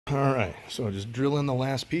All right, so just drill in the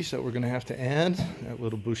last piece that we're going to have to add, that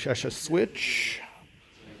little Bushesha switch.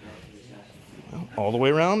 All the way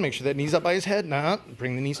around, make sure that knee's up by his head. Nah,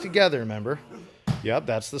 bring the knees together, remember? Yep,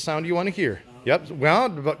 that's the sound you want to hear. Yep, well,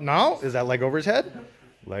 but now, is that leg over his head?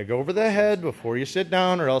 Leg over the head before you sit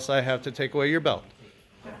down, or else I have to take away your belt.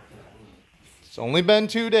 It's only been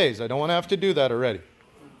 2 days. I don't want to have to do that already.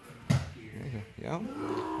 Yeah,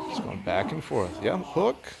 just going back and forth. Yeah,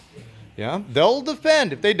 hook. Yeah, they'll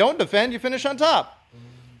defend. If they don't defend, you finish on top.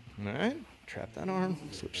 All right, trap that arm,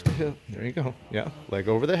 switch the hip. There you go. Yeah, leg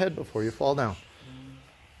over the head before you fall down.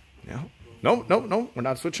 Yeah, no, we're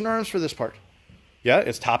not switching arms for this part. Yeah,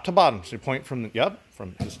 it's top to bottom. So you point from,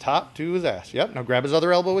 from his top to his ass. Yep, now grab his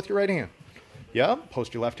other elbow with your right hand. Yep,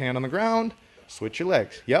 post your left hand on the ground. Switch your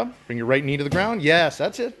legs. Yep, bring your right knee to the ground. Yes,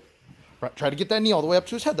 that's it. Try to get that knee all the way up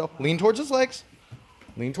to his head, though. Lean towards his legs.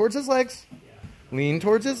 Lean towards his legs. Lean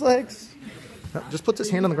towards his legs. No, just put this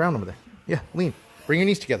hand on the ground over there. Yeah, lean. Bring your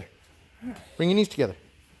knees together. Bring your knees together.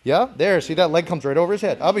 Yeah, there. See, that leg comes right over his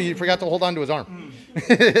head. Oh, but you forgot to hold on to his arm.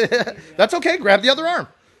 That's okay. Grab the other arm.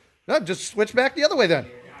 No, just switch back the other way then.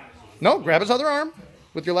 No, grab his other arm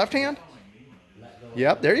with your left hand.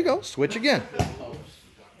 Yep, there you go. Switch again.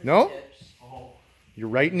 No. Your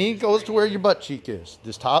right knee goes to where your butt cheek is.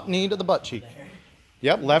 This top knee to the butt cheek.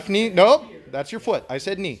 Yep, left knee. Nope, that's your foot. I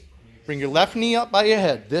said knee. Bring your left knee up by your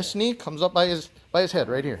head. This knee comes up by his head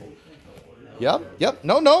right here. Yep.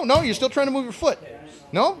 No. You're still trying to move your foot.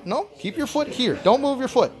 No. Keep your foot here. Don't move your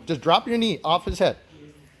foot. Just drop your knee off his head.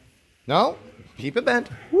 No. Keep it bent.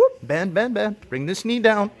 Whoop. Bend. Bring this knee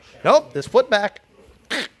down. Nope. This foot back.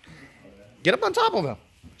 Get up on top of him.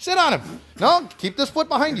 Sit on him. No. Keep this foot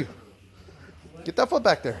behind you. Get that foot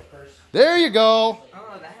back there. There you go.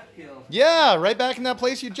 Oh, that feels. Yeah, right back in that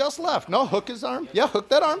place you just left. No, hook his arm. Yeah, hook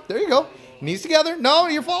that arm. There you go. Knees together. No,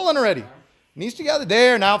 you're falling already. Knees together.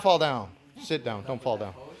 There, now fall down. Sit down. Don't fall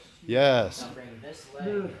down. Yes.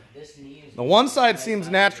 The one side seems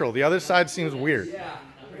natural. The other side seems weird.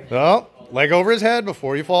 Oh, leg over his head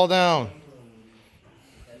before you fall down.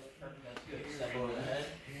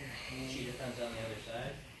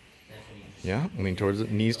 Yeah, lean towards the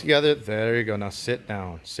knees together. There you go. Now sit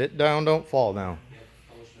down. Sit down. Don't fall down.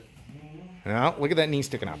 Now, look at that knee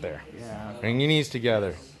sticking out there. Bring your knees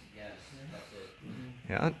together.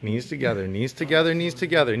 Yeah, knees together. Knees together. Knees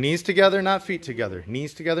together. Knees together, not feet together.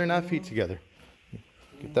 Knees together, not feet together.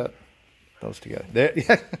 Get those together. There.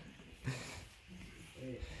 Yeah.